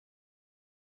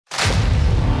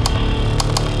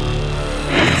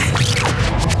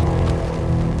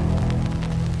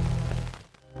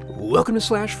Welcome to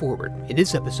Slash Forward. In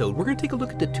this episode, we're going to take a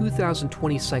look at the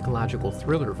 2020 psychological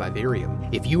thriller Vivarium.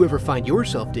 If you ever find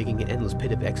yourself digging an endless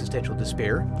pit of existential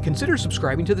despair, consider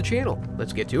subscribing to the channel.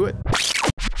 Let's get to it.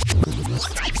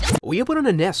 We open on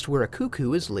a nest where a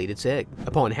cuckoo has laid its egg.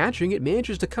 Upon hatching, it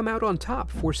manages to come out on top,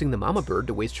 forcing the mama bird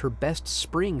to waste her best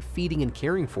spring feeding and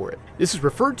caring for it. This is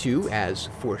referred to as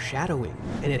foreshadowing,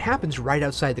 and it happens right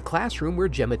outside the classroom where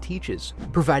Gemma teaches,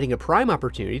 providing a prime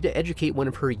opportunity to educate one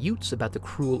of her youths about the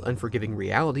cruel, unforgiving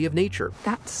reality of nature.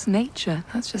 That's nature.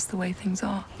 That's just the way things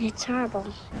are. It's horrible.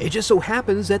 It just so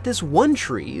happens that this one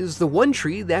tree is the one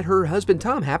tree that her husband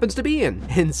Tom happens to be in,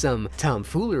 and some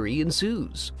tomfoolery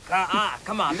ensues.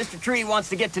 Come on, Mr. Tree wants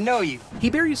to get to know you. He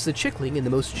buries the chickling in the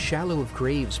most shallow of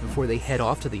graves before they head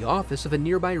off to the office of a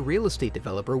nearby real estate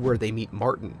developer where they meet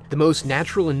Martin, the most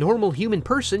natural and normal human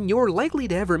person you're likely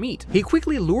to ever meet. He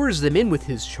quickly lures them in with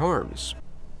his charms.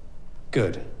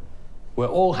 Good. We're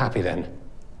all happy then.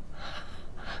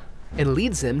 And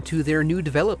leads them to their new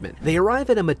development. They arrive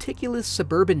at a meticulous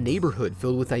suburban neighborhood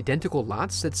filled with identical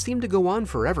lots that seem to go on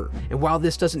forever. And while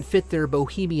this doesn't fit their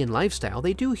bohemian lifestyle,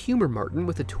 they do humor Martin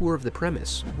with a tour of the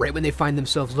premise. Right when they find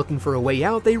themselves looking for a way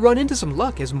out, they run into some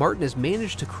luck as Martin has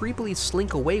managed to creepily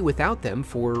slink away without them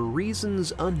for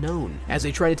reasons unknown. As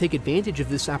they try to take advantage of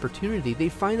this opportunity, they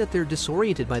find that they're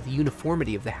disoriented by the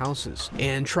uniformity of the houses.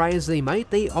 And try as they might,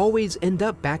 they always end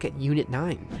up back at Unit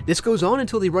 9. This goes on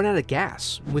until they run out of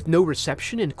gas. With no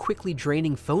reception and quickly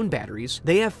draining phone batteries,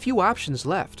 they have few options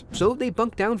left, so they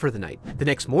bunk down for the night. The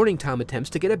next morning, Tom attempts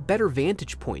to get a better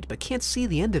vantage point, but can't see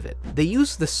the end of it. They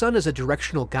use the sun as a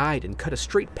directional guide and cut a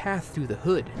straight path through the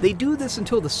hood. They do this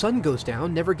until the sun goes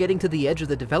down, never getting to the edge of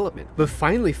the development, but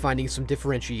finally finding some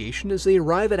differentiation as they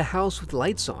arrive at a house with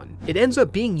lights on. It ends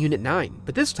up being Unit 9,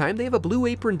 but this time they have a Blue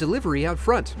Apron delivery out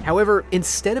front. However,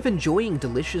 instead of enjoying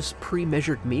delicious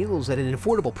pre-measured meals at an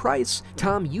affordable price,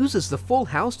 Tom uses the full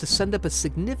house to send up a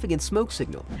significant smoke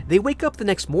signal. They wake up the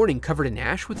next morning covered in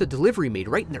ash with a delivery made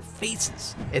right in their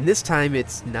faces. And this time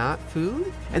it's not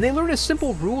food? And they learn a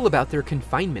simple rule about their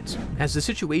confinement. As the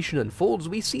situation unfolds,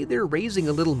 we see they're raising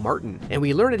a little Martin, and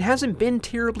we learn it hasn't been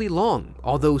terribly long,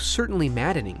 although certainly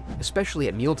maddening, especially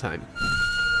at mealtime.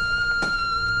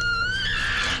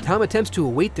 Tom attempts to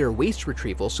await their waste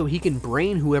retrieval so he can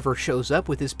brain whoever shows up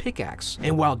with his pickaxe,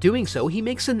 and while doing so, he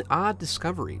makes an odd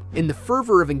discovery. In the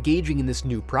fervor of engaging in this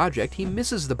new project, he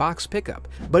misses the box pickup,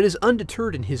 but is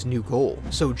undeterred in his new goal,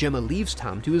 so Gemma leaves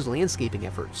Tom to his landscaping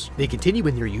efforts. They continue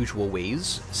in their usual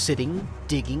ways, sitting,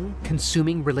 digging,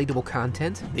 consuming relatable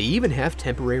content. They even have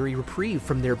temporary reprieve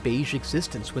from their beige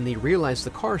existence when they realize the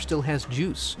car still has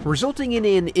juice, resulting in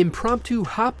an impromptu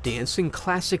hop dance in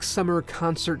classic summer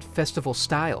concert festival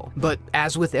style. But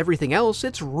as with everything else,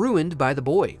 it's ruined by the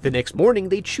boy. The next morning,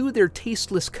 they chew their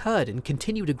tasteless cud and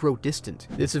continue to grow distant.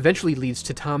 This eventually leads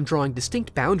to Tom drawing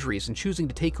distinct boundaries and choosing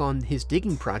to take on his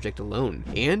digging project alone.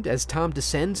 And as Tom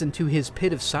descends into his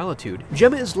pit of solitude,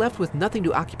 Gemma is left with nothing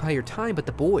to occupy her time but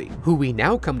the boy, who we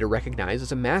now come to recognize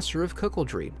as a master of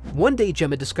cuckoldry. One day,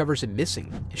 Gemma discovers him missing.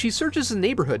 She searches the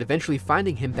neighborhood, eventually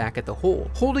finding him back at the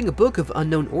hole, holding a book of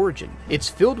unknown origin. It's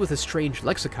filled with a strange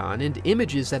lexicon and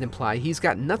images that imply he's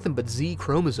got nothing but Z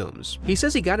chromosomes. He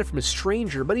says he got it from a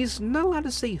stranger, but he's not allowed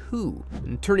to say who.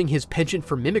 And turning his penchant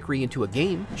for mimicry into a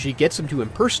game, she gets him to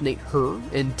impersonate her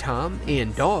and Tom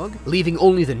and Dog, leaving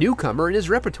only the newcomer in his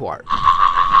repertoire.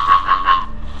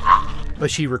 But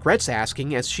she regrets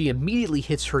asking as she immediately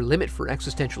hits her limit for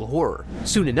existential horror.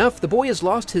 Soon enough, the boy has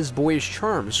lost his boyish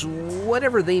charms,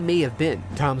 whatever they may have been.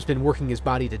 Tom's been working his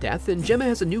body to death, and Gemma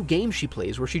has a new game she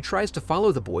plays where she tries to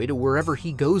follow the boy to wherever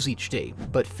he goes each day,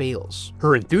 but fails.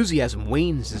 Her enthusiasm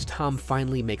wanes as Tom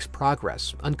finally makes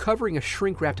progress, uncovering a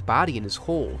shrink-wrapped body in his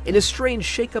hole. In a strange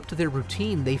shake-up to their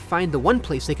routine, they find the one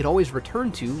place they could always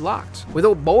return to locked, with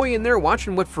old boy in there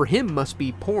watching what for him must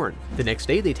be porn. The next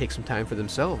day, they take some time for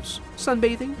themselves.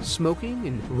 Sunbathing, smoking,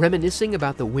 and reminiscing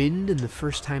about the wind and the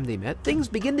first time they met, things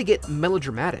begin to get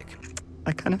melodramatic.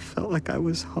 I kind of felt like I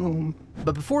was home.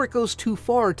 But before it goes too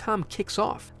far, Tom kicks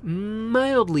off,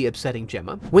 mildly upsetting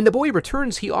Gemma. When the boy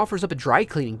returns, he offers up a dry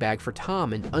cleaning bag for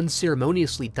Tom and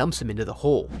unceremoniously dumps him into the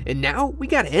hole. And now, we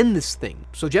gotta end this thing.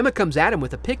 So Gemma comes at him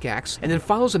with a pickaxe and then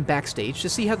follows him backstage to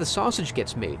see how the sausage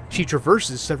gets made. She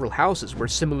traverses several houses where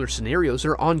similar scenarios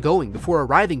are ongoing before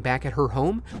arriving back at her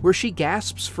home, where she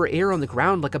gasps for air on the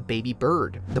ground like a baby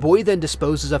bird. The boy then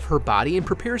disposes of her body and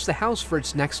prepares the house for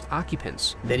its next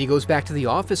occupants. Then he goes back to the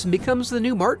office and becomes the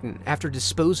new Martin after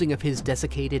disposing of his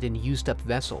desiccated and used up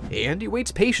vessel. And he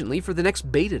waits patiently for the next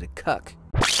beta to cuck.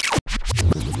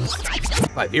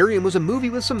 Vivarium was a movie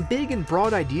with some big and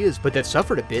broad ideas, but that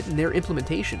suffered a bit in their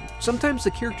implementation. Sometimes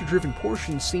the character-driven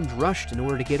portions seemed rushed in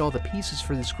order to get all the pieces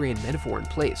for this grand metaphor in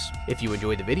place. If you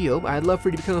enjoyed the video, I'd love for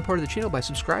you to become a part of the channel by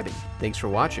subscribing. Thanks for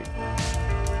watching.